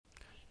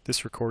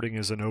This recording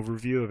is an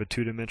overview of a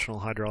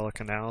two-dimensional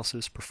hydraulic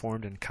analysis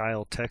performed in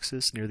Kyle,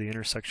 Texas, near the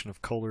intersection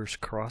of Kohler's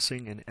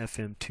Crossing and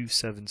FM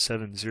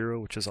 2770,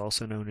 which is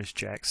also known as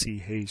Jack C.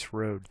 Hayes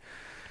Road.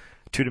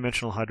 A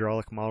two-dimensional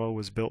hydraulic model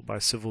was built by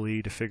Civil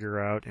E to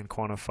figure out and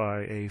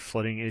quantify a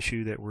flooding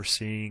issue that we're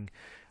seeing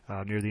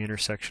near the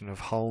intersection of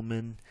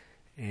Hellman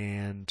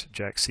and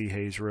Jack C.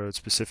 Hayes Road,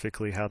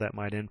 specifically how that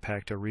might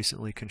impact a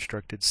recently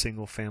constructed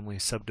single-family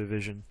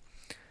subdivision.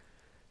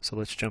 So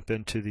let's jump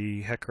into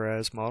the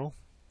HECRAS model.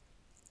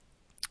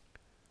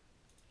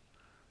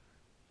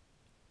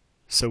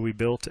 So we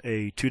built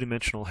a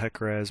two-dimensional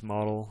HECRAS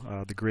model.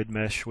 The grid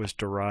mesh was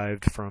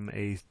derived from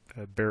a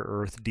bare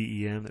earth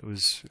DEM that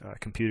was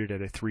computed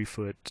at a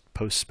 3-foot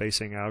post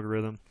spacing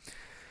algorithm.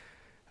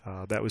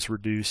 That was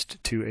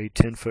reduced to a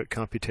 10-foot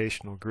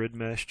computational grid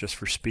mesh just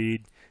for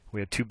speed.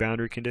 We had two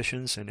boundary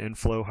conditions, an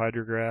inflow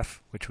hydrograph,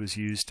 which was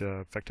used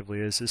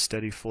effectively as a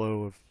steady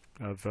flow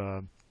of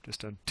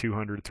just a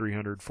 200,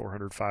 300,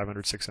 400,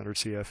 500, 600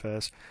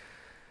 CFS,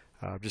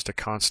 just a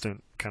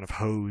constant kind of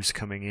hose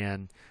coming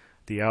in.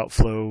 The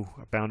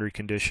outflow boundary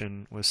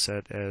condition was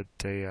set at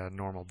a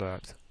normal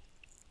depth.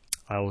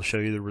 I will show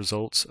you the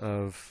results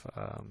of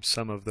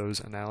some of those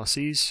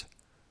analyses.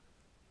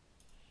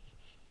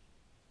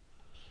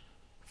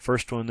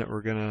 First one that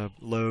we're going to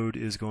load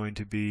is going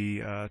to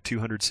be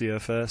 200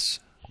 CFS.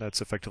 That's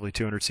effectively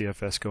 200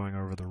 CFS going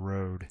over the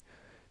road.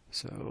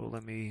 So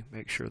let me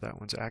make sure that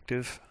one's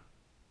active.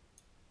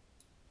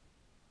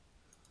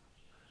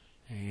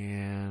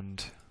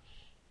 And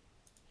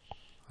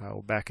I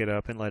will back it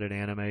up and let it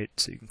animate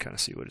so you can kind of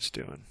see what it's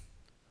doing.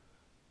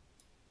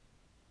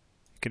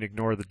 You can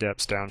ignore the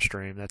depths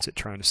downstream. That's it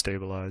trying to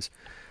stabilize.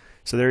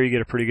 So there you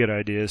get a pretty good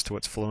idea as to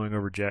what's flowing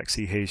over Jack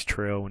C. Hayes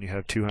Trail when you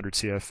have 200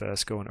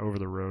 CFS going over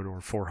the road,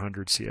 or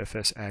 400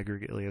 CFS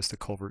aggregately, as the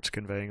culvert's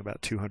conveying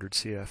about 200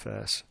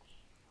 CFS.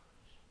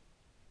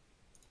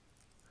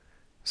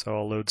 So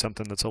I'll load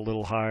something that's a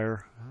little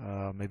higher,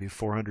 maybe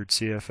 400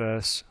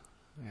 CFS,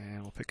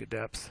 and we'll pick a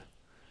depth.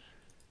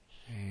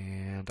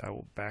 And I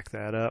will back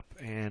that up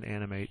and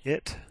animate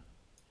it.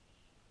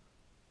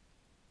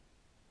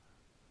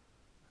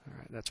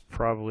 Alright, that's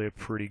probably a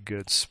pretty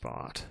good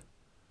spot.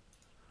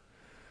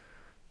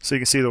 So you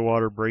can see the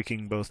water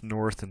breaking both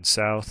north and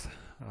south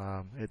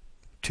at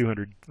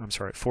 400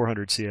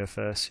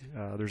 CFS.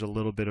 There's a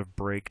little bit of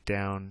break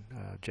down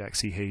Jack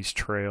C. Hayes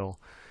Trail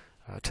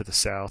to the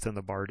south in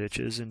the bar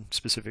ditches and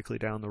specifically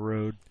down the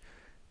road.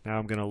 Now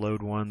I'm going to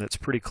load one that's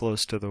pretty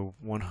close to the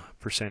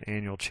 1%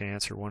 annual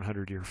chance or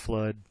 100-year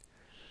flood.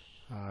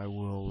 I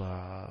will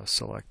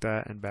select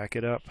that and back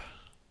it up.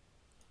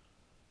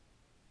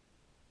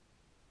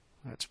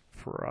 That's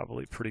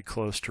probably pretty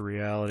close to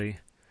reality.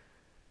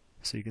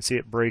 So you can see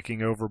it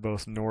breaking over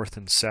both north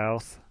and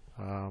south.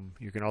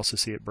 You can also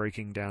see it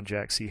breaking down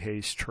Jack C.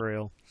 Hayes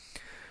Trail.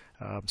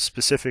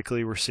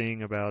 Specifically, we're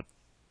seeing about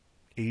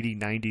 80-90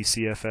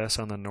 CFS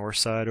on the north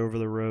side over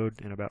the road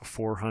and about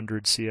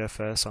 400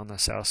 CFS on the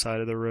south side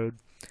of the road.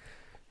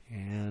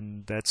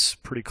 And that's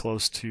pretty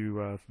close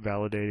to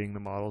validating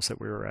the models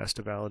that we were asked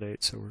to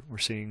validate. So we're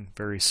seeing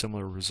very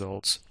similar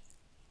results.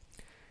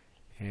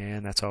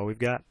 And that's all we've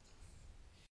got.